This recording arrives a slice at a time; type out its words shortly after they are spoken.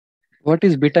What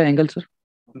is beta angle, sir?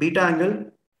 Beta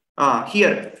angle?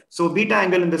 Here. So beta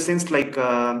angle in the sense like,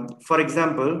 for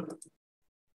example,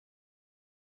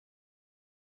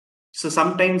 so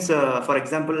sometimes, for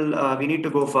example, we need to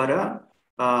go for a,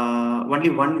 only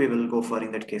one we will go for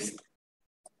in that case.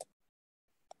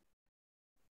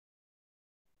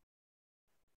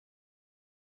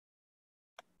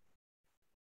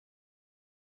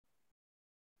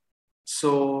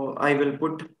 So I will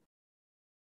put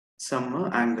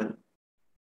some angle.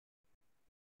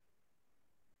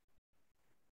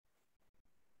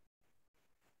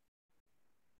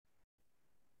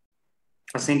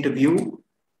 Assign to view.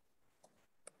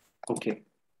 Okay.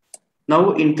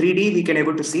 Now in 3D, we can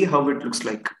able to see how it looks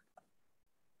like.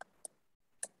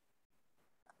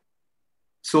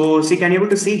 So see, can you able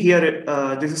to see here,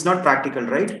 this is not practical,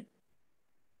 right?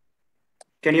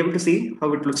 Can you able to see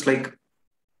how it looks like?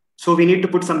 So we need to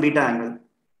put some beta angle.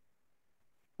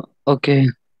 Okay.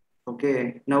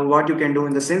 Okay. Now what you can do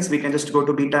in the sense, we can just go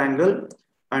to beta angle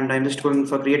and I'm just going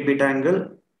for create beta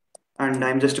angle and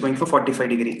I'm just going for 45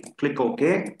 degree. Click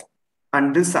OK.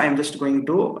 And this I'm just going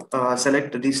to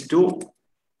select these two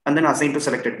and then assign to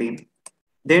selected beam.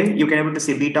 Then you can able to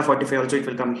see beta 45 also it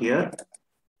will come here.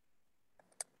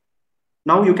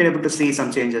 Now you can able to see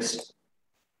some changes.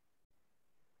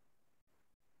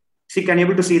 See, can you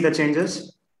able to see the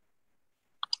changes?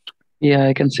 Yeah,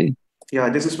 I can see. Yeah,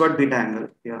 this is what beta angle.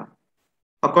 Yeah.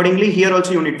 Accordingly, here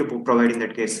also you need to provide in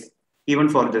that case, even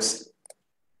for this.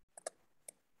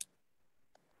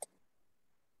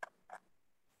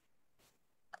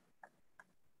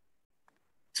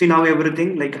 See now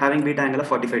everything like having beta angle of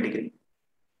 45 degree.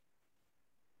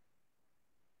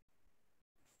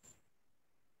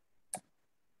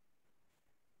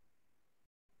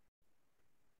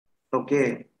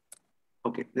 Okay.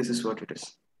 Okay, this is what it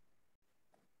is.